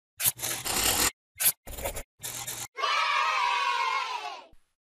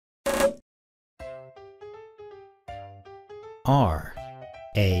R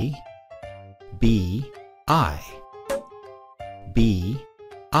A B I B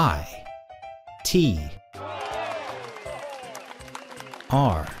I T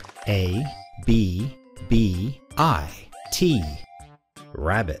R A B B I T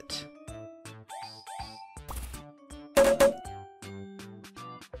Rabbit.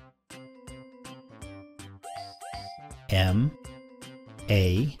 M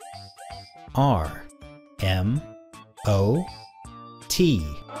A R M O T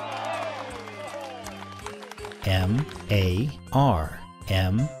M A R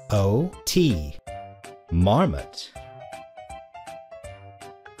M O T Marmot.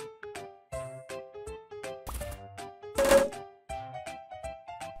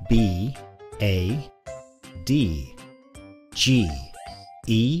 B A D G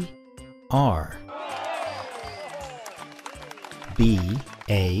E R B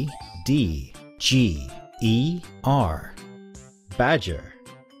A D G E R Badger.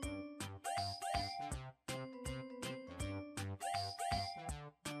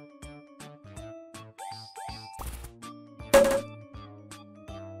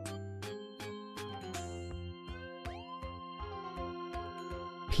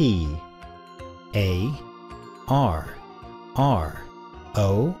 P A R R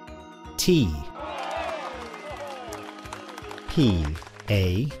O T P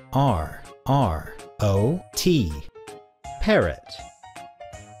A R R O T Parrot.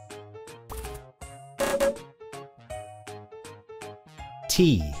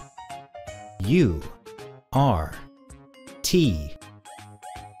 T U R T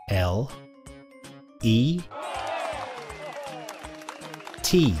L E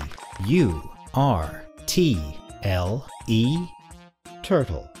T U R T L E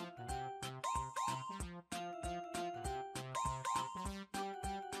Turtle.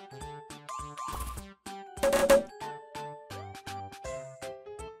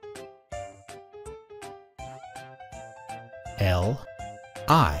 L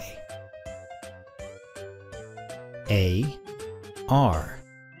I A R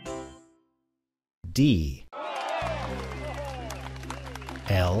D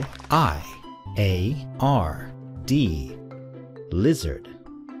L I A R D Lizard.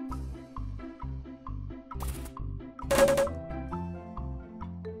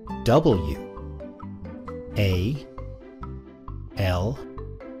 W A L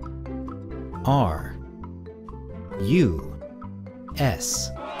R U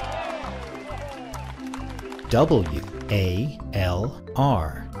S W A L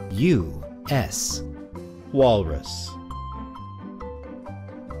R U S Walrus.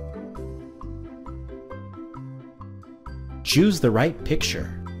 Choose the right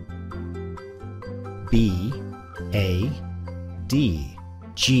picture. B A D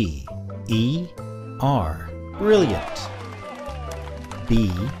G E R Brilliant.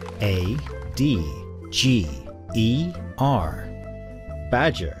 B A D G E R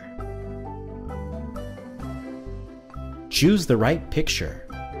Badger. Choose the right picture.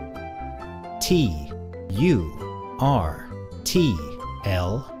 T U R T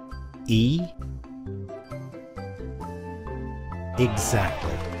L E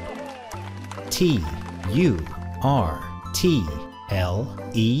Exactly. T U R T L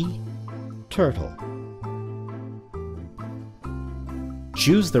E Turtle.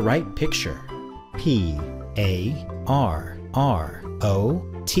 Choose the right picture. P A R R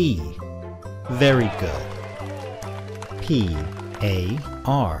O T. Very good. P A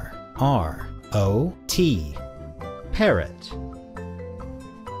R R O T Parrot.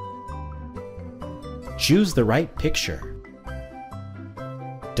 Choose the right picture.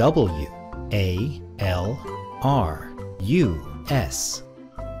 W A L R U S.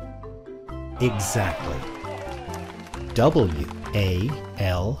 Exactly. W A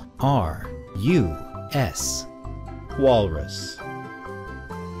L R U S Walrus.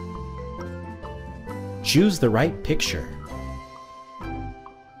 Choose the right picture.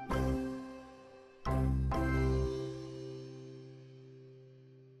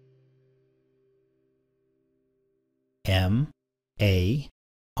 M A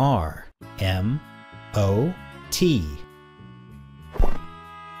R M O T.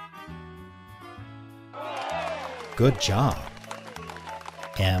 Good job.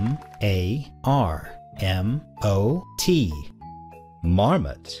 M A R M O T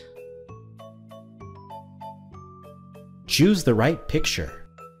Marmot. Choose the right picture.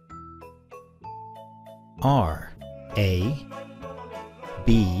 R A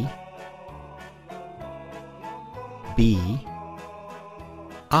B B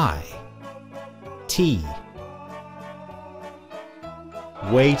I T.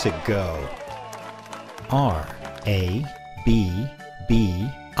 Way to go. R A B, B,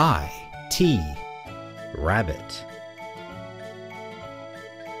 I, T. Rabbit.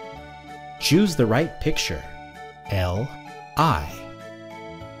 Choose the right picture. L, I.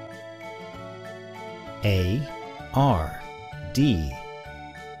 A, R, D,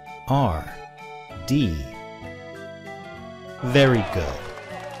 R, D. Very good.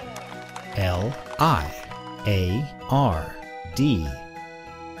 L, I, A, R, D.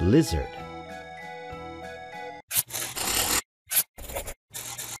 Lizard.